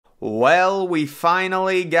Well, we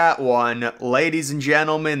finally got one. Ladies and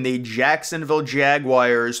gentlemen, the Jacksonville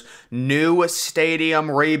Jaguars' new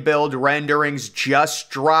stadium rebuild renderings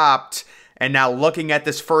just dropped. And now looking at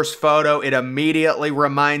this first photo, it immediately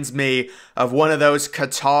reminds me of one of those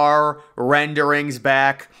Qatar renderings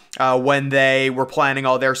back when they were planning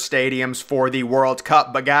all their stadiums for the World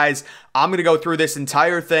Cup. But guys, I'm going to go through this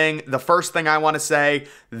entire thing. The first thing I want to say,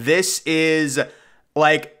 this is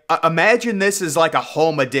like... imagine this is like a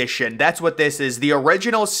home edition. That's what this is. The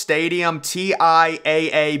original stadium,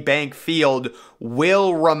 TIAA Bank Field,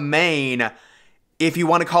 will remain. If you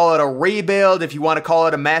want to call it a rebuild, if you want to call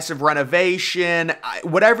it a massive renovation,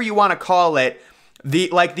 whatever you want to call it,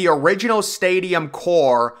 the original stadium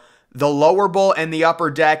core, the lower bowl and the upper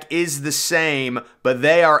deck is the same, but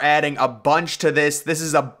they are adding a bunch to this. This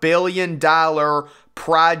is $1 billion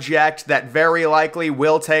project that very likely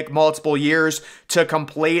will take multiple years to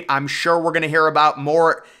complete. I'm sure we're going to hear about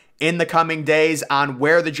more in the coming days on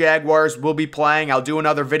where the Jaguars will be playing. I'll do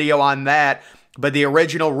another video on that. But the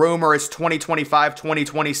original rumor is 2025,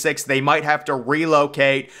 2026. They might have to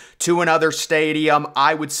relocate to another stadium.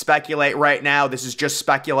 I would speculate right now, this is just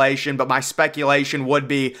speculation, but my speculation would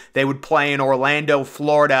be they would play in Orlando,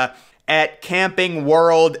 Florida at Camping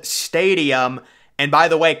World Stadium. And by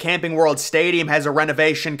the way, Camping World Stadium has a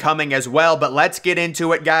renovation coming as well. But let's get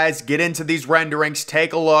into it, guys. Get into these renderings.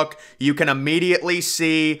 Take a look. You can immediately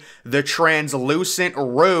see the translucent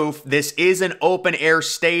roof. This is an open-air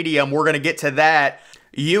stadium. We're going to get to that.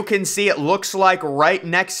 You can see it looks like right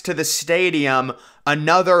next to the stadium,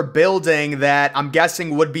 another building that I'm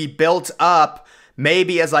guessing would be built up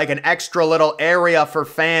maybe as like an extra little area for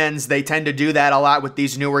fans. They tend to do that a lot with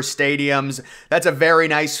these newer stadiums. That's a very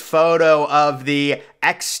nice photo of the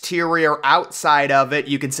exterior outside of it.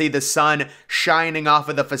 You can see the sun shining off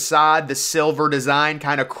of the facade, the silver design,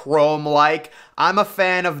 kind of chrome-like. I'm a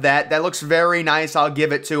fan of that. That looks very nice. I'll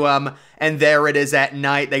give it to them. And there it is at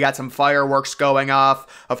night. They got some fireworks going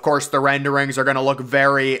off. Of course, the renderings are going to look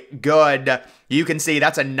very good. You can see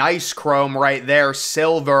that's a nice chrome right there,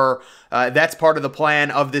 silver. That's part of the plan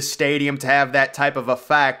of this stadium to have that type of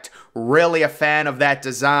effect. Really a fan of that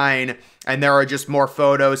design. And there are just more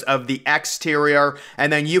photos of the exterior.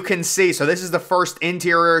 And then you can see, so this is the first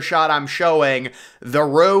interior shot I'm showing. The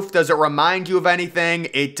roof, does it remind you of anything?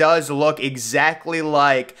 It does look exactly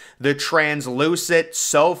like the translucent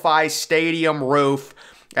SoFi Stadium roof.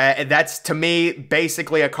 That's, to me,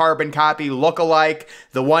 basically a carbon copy look-alike.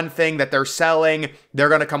 The one thing that they're selling, they're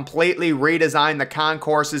going to completely redesign the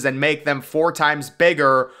concourses and make them 4 times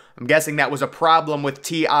bigger. I'm guessing that was a problem with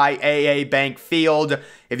TIAA Bank Field.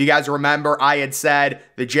 If you guys remember, I had said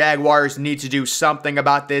the Jaguars need to do something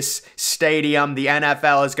about this stadium. The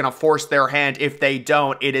NFL is going to force their hand if they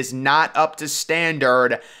don't. It is not up to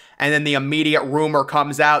standard. And then the immediate rumor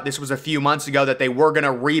comes out, this was a few months ago, that they were going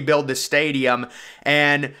to rebuild the stadium.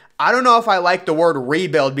 And I don't know if I like the word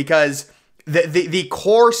rebuild because the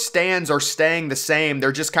core stands are staying the same.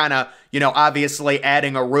 They're just kind of, obviously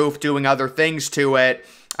adding a roof, doing other things to it.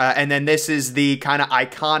 And then this is the kind of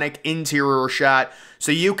iconic interior shot.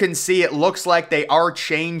 So you can see it looks like they are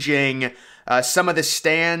changing some of the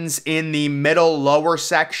stands in the middle lower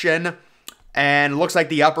section. And it looks like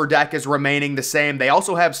the upper deck is remaining the same. They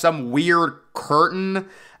also have some weird curtain.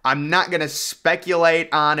 I'm not going to speculate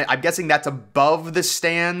on it. I'm guessing that's above the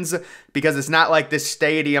stands because it's not like this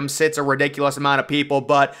stadium sits a ridiculous amount of people,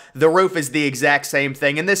 but the roof is the exact same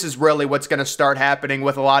thing. And this is really what's going to start happening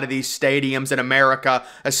with a lot of these stadiums in America,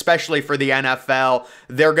 especially for the NFL.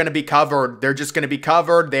 They're going to be covered. They're just going to be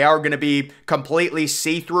covered. They are going to be completely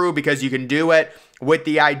see-through because you can do it with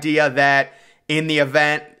the idea that in the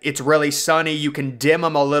event it's really sunny, you can dim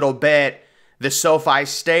them a little bit. The SoFi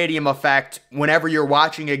Stadium effect, whenever you're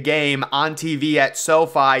watching a game on TV at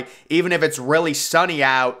SoFi, even if it's really sunny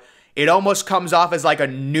out, it almost comes off as like a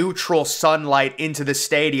neutral sunlight into the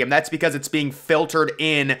stadium. That's because it's being filtered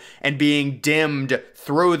in and being dimmed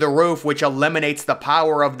through the roof, which eliminates the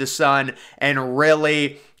power of the sun and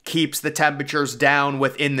really keeps the temperatures down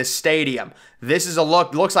within the stadium. This is a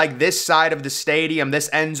look, looks like this side of the stadium, this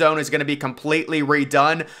end zone is going to be completely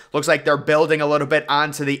redone. Looks like they're building a little bit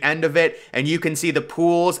onto the end of it, and you can see the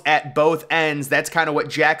pools at both ends. That's kind of what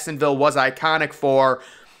Jacksonville was iconic for,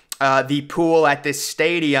 the pool at this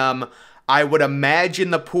stadium. I would imagine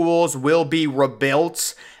the pools will be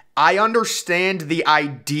rebuilt. I understand the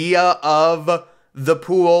idea of the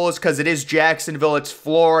pools because it is Jacksonville, it's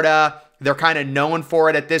Florida. They're kind of known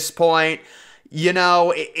for it at this point.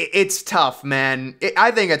 It's tough, man.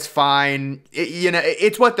 I think it's fine.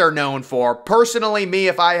 It's what they're known for. Personally, me,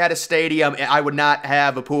 if I had a stadium, I would not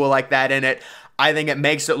have a pool like that in it. I think it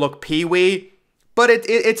makes it look peewee. But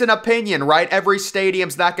it's an opinion, right? Every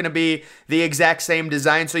stadium's not going to be the exact same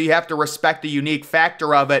design, so you have to respect the unique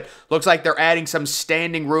factor of it. Looks like they're adding some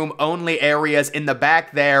standing room only areas in the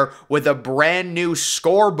back there with a brand new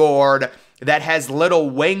scoreboard that has little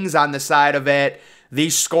wings on the side of it.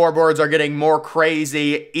 These scoreboards are getting more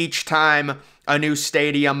crazy each time a new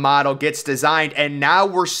stadium model gets designed, and now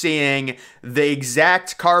we're seeing the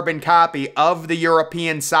exact carbon copy of the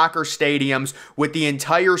European soccer stadiums with the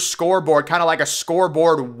entire scoreboard, kind of like a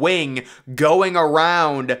scoreboard wing going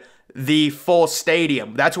around the full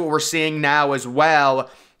stadium. That's what we're seeing now as well.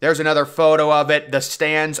 There's another photo of it. The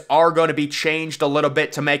stands are going to be changed a little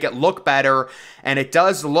bit to make it look better, and it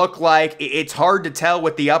does look like it's hard to tell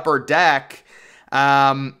with the upper deck.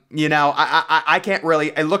 You know, I can't really,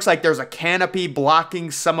 it looks like there's a canopy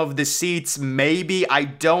blocking some of the seats, maybe. I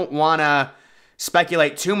don't want to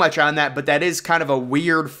speculate too much on that, but that is kind of a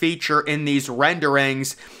weird feature in these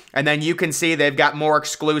renderings. And then you can see they've got more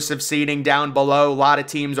exclusive seating down below. A lot of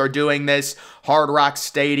teams are doing this. Hard Rock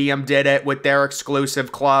Stadium did it with their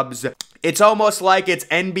exclusive clubs. It's almost like it's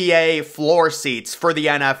NBA floor seats for the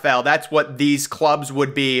NFL. That's what these clubs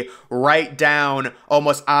would be, right down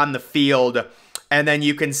almost on the field. And then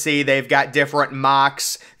you can see they've got different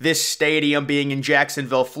mocks. This stadium being in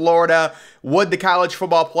Jacksonville, Florida. Would the college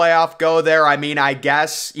football playoff go there? I mean, I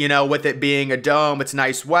guess, you know, with it being a dome, it's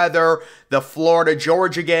nice weather. The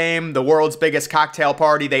Florida-Georgia game, the world's biggest cocktail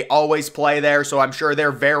party, they always play there, so I'm sure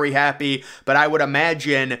they're very happy. But I would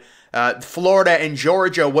imagine Florida and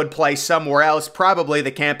Georgia would play somewhere else, probably the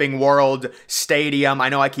Camping World Stadium. I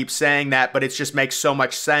know I keep saying that, but it just makes so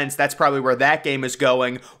much sense. That's probably where that game is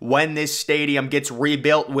going when this stadium gets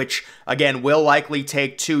rebuilt, which, again, will likely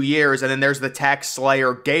take 2 years. And then there's the Tax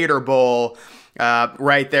Slayer Gator Bowl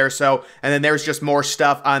right there. So, and then there's just more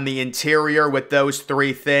stuff on the interior with those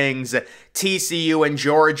three things. TCU and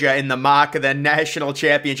Georgia in the mock of the national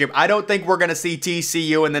championship. I don't think we're going to see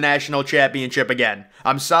TCU in the national championship again.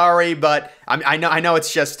 I'm sorry, but I know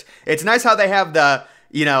it's just, it's nice how they have the,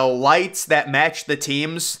 you know, lights that match the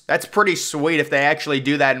teams. That's pretty sweet if they actually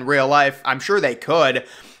do that in real life. I'm sure they could.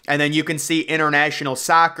 And then you can see international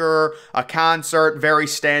soccer, a concert, very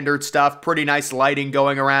standard stuff, pretty nice lighting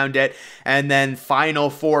going around it. And then Final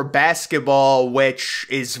Four basketball, which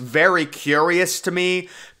is very curious to me,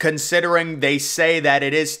 considering they say that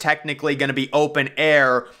it is technically going to be open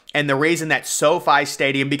air. And the reason that SoFi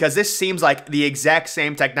Stadium, because this seems like the exact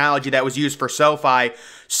same technology that was used for SoFi.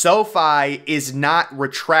 SoFi is not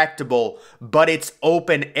retractable, but it's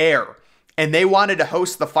open air. And they wanted to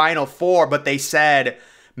host the Final Four, but they said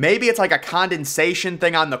maybe it's like a condensation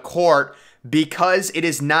thing on the court because it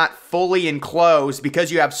is not fully enclosed,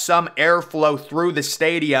 because you have some airflow through the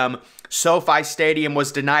stadium. SoFi Stadium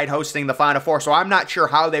was denied hosting the Final Four, so I'm not sure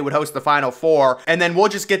how they would host the Final Four. And then we'll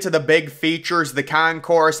just get to the big features. The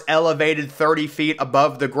concourse elevated 30 feet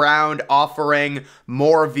above the ground, offering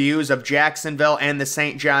more views of Jacksonville and the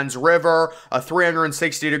St. Johns River. A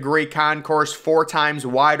 360-degree concourse 4 times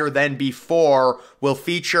wider than before will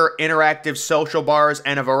feature interactive social bars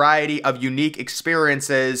and a variety of unique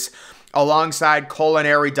experiences. Alongside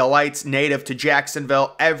culinary delights native to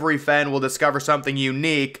Jacksonville, every fan will discover something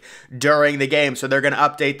unique during the game. So they're going to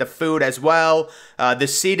update the food as well. The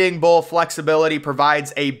seating bowl flexibility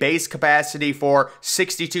provides a base capacity for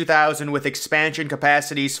 62,000 with expansion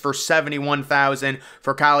capacities for 71,000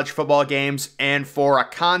 for college football games and for a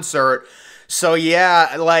concert. So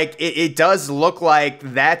yeah, like it does look like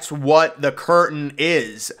that's what the curtain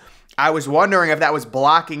is. I was wondering if that was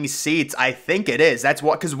blocking seats. I think it is. That's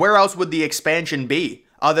what, because where else would the expansion be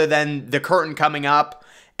other than the curtain coming up?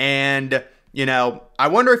 And, you know, I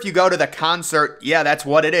wonder if you go to the concert, yeah, that's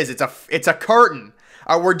what it is. It's a curtain.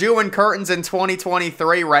 We're doing curtains in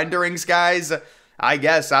 2023 renderings, guys. I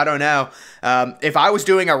guess, I don't know. If I was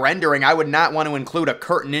doing a rendering, I would not want to include a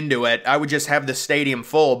curtain into it. I would just have the stadium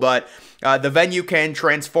full, but the venue can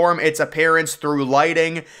transform its appearance through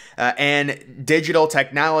lighting and digital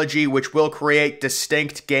technology, which will create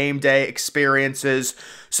distinct game day experiences.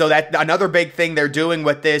 So that another big thing they're doing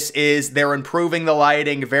with this is they're improving the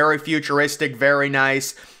lighting, very futuristic, very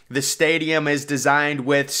nice. The stadium is designed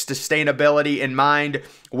with sustainability in mind,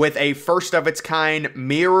 with a first-of-its-kind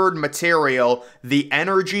mirrored material. The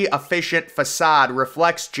energy-efficient facade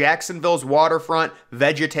reflects Jacksonville's waterfront,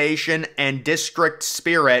 vegetation, and district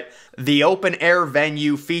spirit. The open-air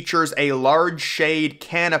venue features a large shade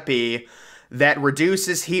canopy that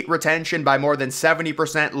reduces heat retention by more than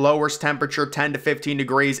 70%, lowers temperature 10 to 15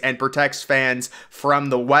 degrees, and protects fans from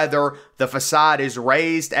the weather. The facade is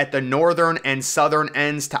raised at the northern and southern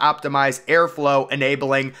ends to optimize airflow,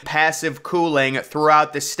 enabling passive cooling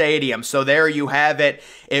throughout the stadium. So there you have it.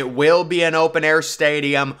 It will be an open-air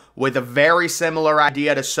stadium with a very similar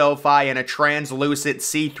idea to SoFi and a translucent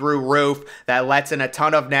see-through roof that lets in a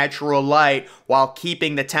ton of natural light while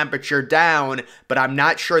keeping the temperature down, but I'm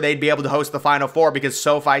not sure they'd be able to host the Final Four because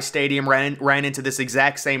SoFi Stadium ran into this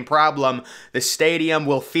exact same problem. The stadium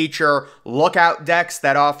will feature lookout decks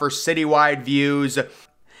that offer citywide views,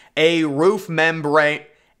 a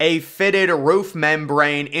fitted roof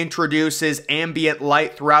membrane introduces ambient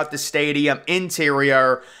light throughout the stadium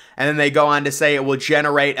interior, and then they go on to say it will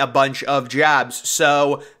generate a bunch of jobs.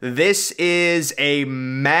 So this is a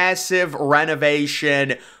massive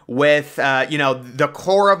renovation with, the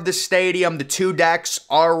core of the stadium. The two decks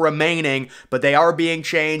are remaining, but they are being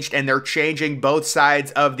changed, and they're changing both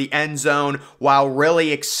sides of the end zone while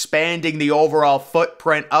really expanding the overall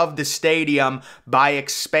footprint of the stadium by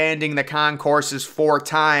expanding the concourses 4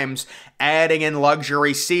 times, adding in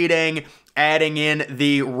luxury seating, adding in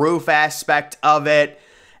the roof aspect of it,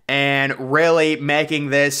 and really making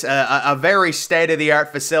this a very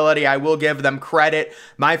state-of-the-art facility. I will give them credit.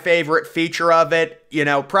 My favorite feature of it,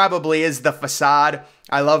 probably is the facade.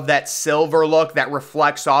 I love that silver look that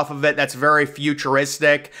reflects off of it. That's very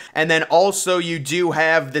futuristic. And then also you do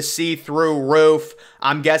have the see-through roof.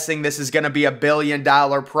 I'm guessing this is going to be a $1 billion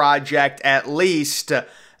project at least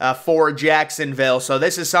for Jacksonville. So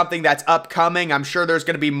this is something that's upcoming. I'm sure there's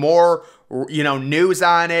going to be more news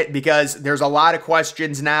on it because there's a lot of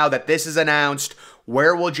questions now that this is announced.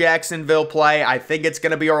 Where will Jacksonville play? I think it's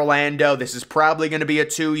going to be Orlando. This is probably going to be a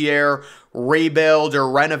 2-year rebuild or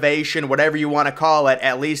renovation, whatever you want to call it.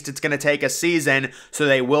 At least it's going to take a season, so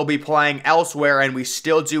they will be playing elsewhere, and we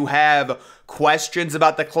still do have questions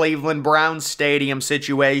about the Cleveland Browns stadium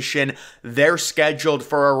situation. They're scheduled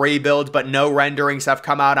for a rebuild, but no renderings have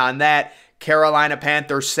come out on that. Carolina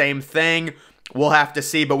Panthers, same thing. We'll have to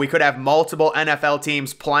see, but we could have multiple NFL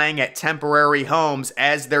teams playing at temporary homes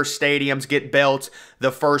as their stadiums get built.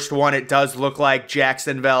 The first one, it does look like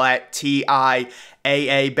Jacksonville at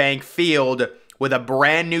TIAA Bank Field with a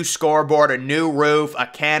brand new scoreboard, a new roof, a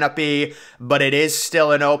canopy, but it is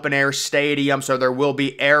still an open-air stadium, so there will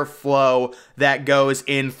be airflow that goes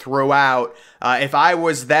in throughout. If I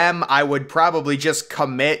was them, I would probably just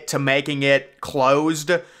commit to making it closed,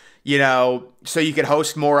 so you could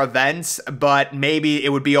host more events, but maybe it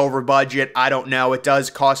would be over budget. I don't know. It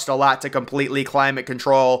does cost a lot to completely climate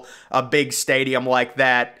control a big stadium like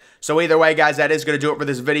that. So either way, guys, that is going to do it for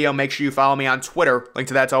this video. Make sure you follow me on Twitter. Link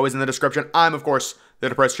to that's always in the description. I'm, of course, the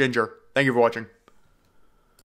Depressed Ginger. Thank you for watching.